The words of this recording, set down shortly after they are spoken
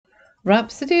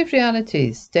Rhapsody of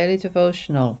Realities Daily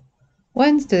Devotional,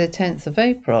 Wednesday the 10th of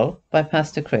April by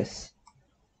Pastor Chris.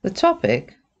 The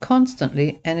topic,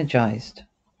 Constantly Energized.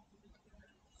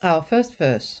 Our first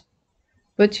verse.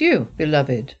 But you,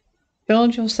 beloved,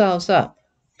 build yourselves up,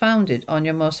 founded on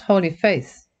your most holy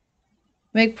faith.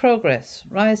 Make progress,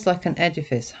 rise like an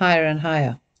edifice, higher and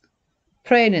higher.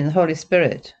 Praying in the Holy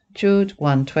Spirit. Jude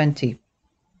 1:20.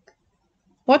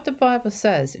 What the Bible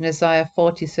says in Isaiah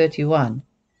 40:31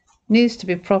 needs to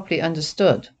be properly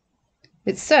understood.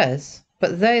 It says,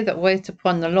 "But they that wait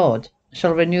upon the Lord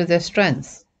shall renew their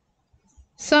strength."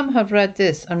 Some have read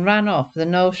this and ran off with the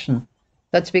notion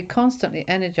that to be constantly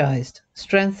energized,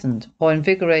 strengthened, or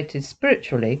invigorated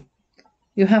spiritually,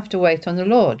 you have to wait on the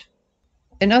Lord.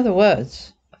 In other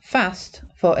words, fast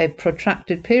for a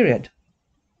protracted period.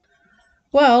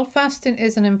 Well, fasting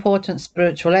is an important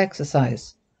spiritual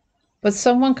exercise, but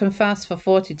someone can fast for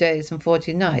 40 days and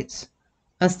 40 nights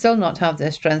and still not have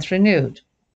their strength renewed.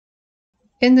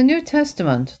 In the New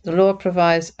Testament, the Lord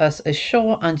provides us a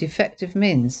sure and effective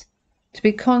means to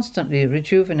be constantly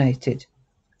rejuvenated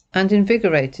and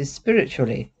invigorated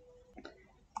spiritually,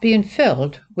 being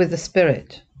filled with the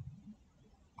Spirit.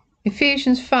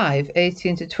 Ephesians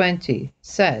 5:18-20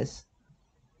 says,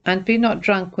 "And be not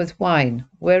drunk with wine,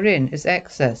 wherein is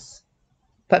excess,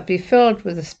 but be filled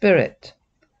with the Spirit,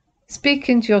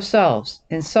 speaking to yourselves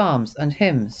in psalms and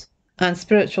hymns and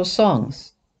spiritual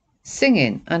songs,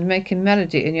 singing and making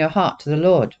melody in your heart to the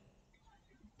Lord,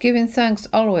 giving thanks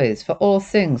always for all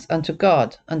things unto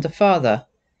God and the Father,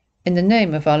 in the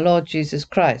name of our Lord Jesus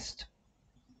Christ."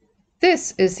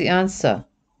 This is the answer.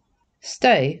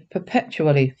 Stay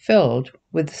perpetually filled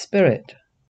with the Spirit,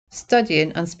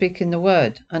 studying and speaking the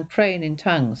Word and praying in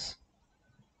tongues.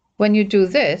 When you do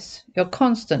this, you're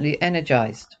constantly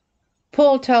energized.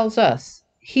 Paul tells us,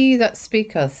 "He that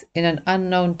speaketh in an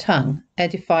unknown tongue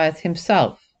edifieth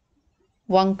himself."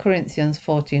 1 Corinthians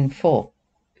 14:4.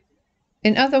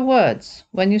 In other words,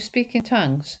 when you speak in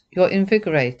tongues, you're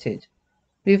invigorated,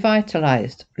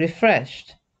 revitalized,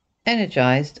 refreshed,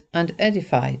 energized, and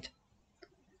edified.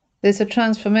 There's a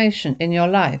transformation in your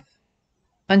life,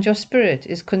 and your spirit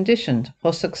is conditioned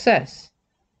for success,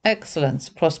 excellence,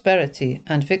 prosperity,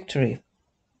 and victory.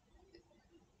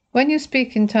 When you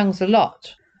speak in tongues a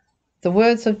lot, the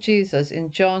words of Jesus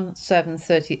in John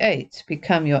 7:38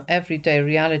 become your everyday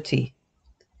reality.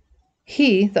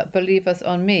 "He that believeth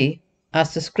on me,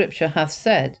 as the scripture hath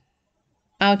said,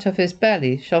 out of his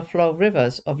belly shall flow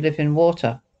rivers of living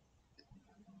water."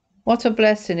 What a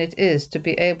blessing it is to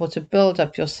be able to build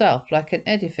up yourself like an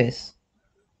edifice,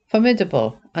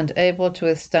 formidable and able to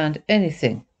withstand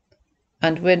anything,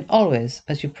 and win always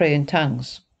as you pray in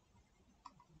tongues.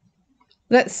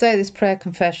 Let's say this prayer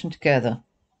confession together.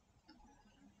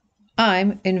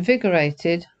 I'm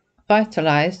invigorated,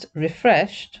 vitalized,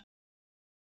 refreshed,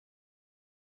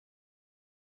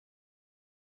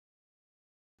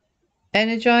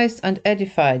 energized and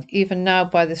edified even now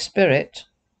by the Spirit.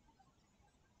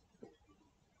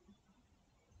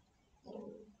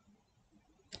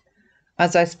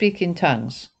 As I speak in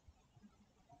tongues.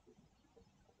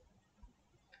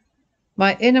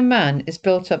 My inner man is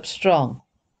built up strong,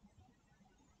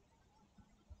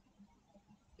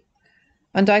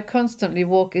 and I constantly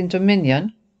walk in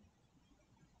dominion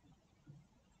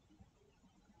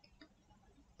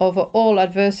over all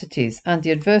adversities and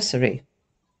the adversary.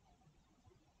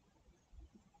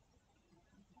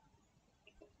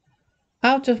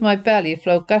 Out of my belly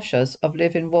flow gushers of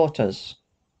living waters.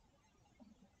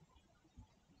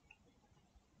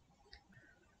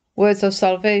 Words of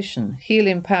salvation,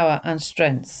 healing power and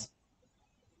strength.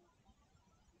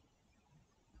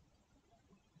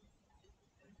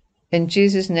 In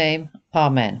Jesus' name,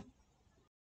 Amen.